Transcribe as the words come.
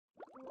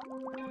Hi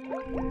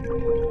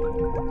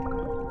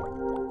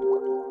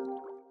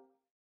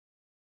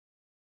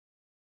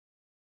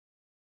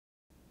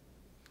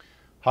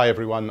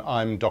everyone,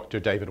 I'm Dr.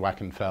 David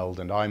Wackenfeld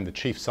and I'm the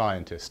Chief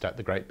Scientist at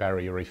the Great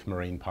Barrier Reef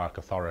Marine Park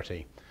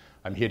Authority.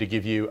 I'm here to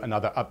give you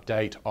another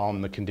update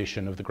on the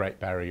condition of the Great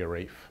Barrier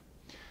Reef.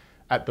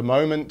 At the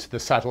moment, the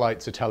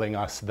satellites are telling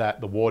us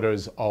that the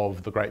waters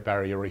of the Great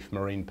Barrier Reef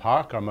Marine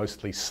Park are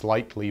mostly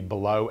slightly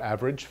below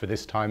average for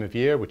this time of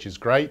year, which is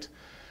great.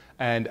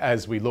 And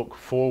as we look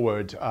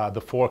forward,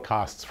 the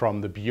forecasts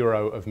from the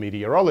Bureau of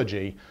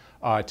Meteorology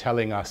are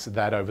telling us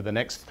that over the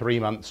next 3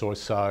 months or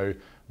so,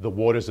 the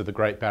waters of the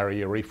Great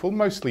Barrier Reef will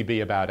mostly be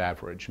about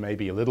average,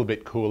 maybe a little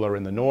bit cooler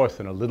in the north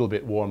and a little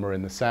bit warmer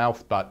in the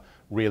south, but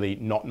really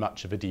not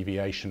much of a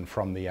deviation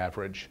from the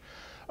average.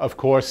 Of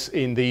course,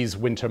 in these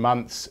winter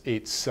months,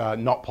 it's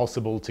not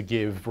possible to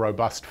give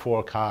robust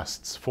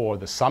forecasts for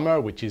the summer,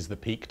 which is the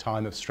peak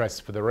time of stress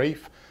for the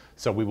reef.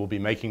 So we will be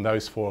making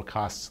those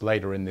forecasts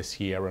later in this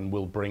year and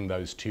we'll bring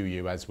those to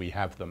you as we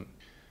have them.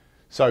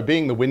 So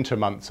being the winter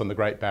months on the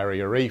Great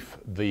Barrier Reef,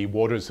 the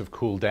waters have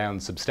cooled down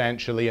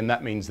substantially, and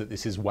that means that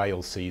this is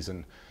whale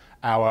season.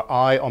 Our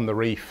Eye on the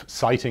Reef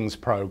sightings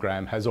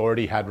program has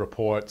already had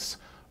reports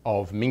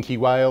of minke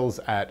whales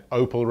at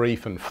Opal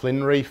Reef and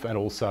Flynn Reef and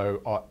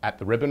also at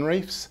the Ribbon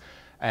Reefs.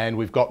 And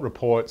we've got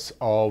reports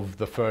of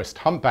the first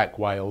humpback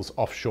whales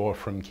offshore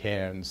from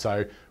Cairns.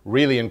 So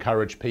really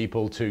encourage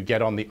people to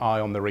get on the Eye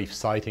on the Reef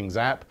sightings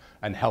app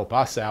and help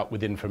us out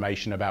with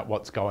information about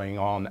what's going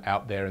on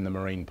out there in the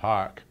marine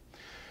park.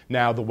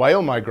 Now, the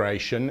whale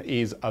migration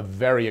is a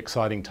very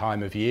exciting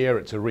time of year.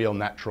 It's a real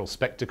natural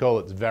spectacle.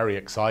 It's very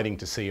exciting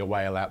to see a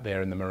whale out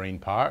there in the marine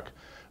park.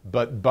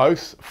 But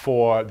both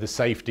for the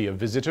safety of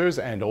visitors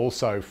and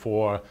also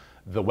for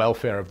the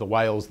welfare of the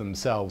whales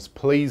themselves,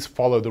 please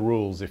follow the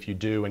rules if you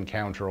do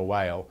encounter a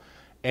whale.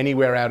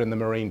 Anywhere out in the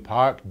marine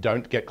park,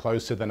 don't get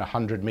closer than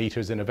 100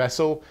 meters in a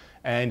vessel.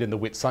 And in the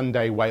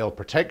Whitsunday Whale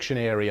Protection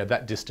Area,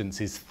 that distance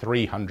is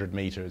 300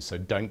 meters. So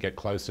don't get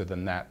closer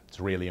than that.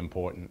 It's really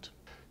important.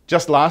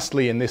 Just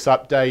lastly, in this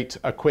update,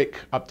 a quick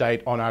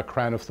update on our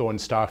Crown of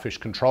Thorns starfish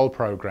control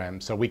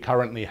program. So we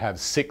currently have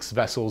 6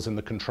 vessels in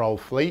the control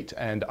fleet,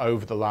 and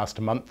over the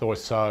last month or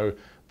so,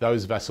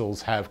 those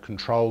vessels have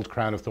controlled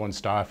Crown of Thorns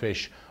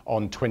starfish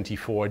on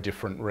 24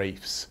 different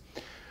reefs.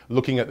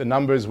 Looking at the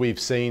numbers,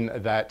 we've seen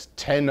that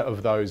 10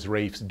 of those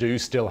reefs do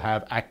still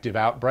have active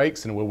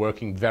outbreaks, and we're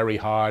working very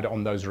hard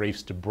on those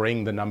reefs to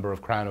bring the number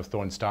of Crown of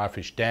Thorns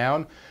starfish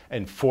down,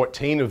 and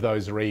 14 of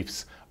those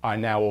reefs are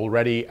now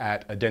already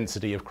at a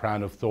density of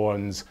Crown of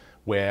Thorns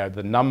where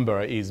the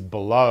number is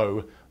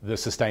below the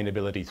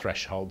sustainability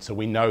threshold. So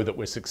we know that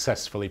we're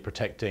successfully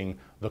protecting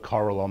the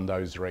coral on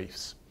those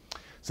reefs.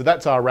 So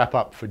that's our wrap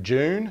up for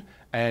June.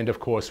 And of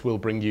course, we'll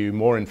bring you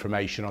more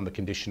information on the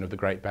condition of the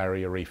Great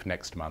Barrier Reef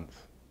next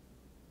month.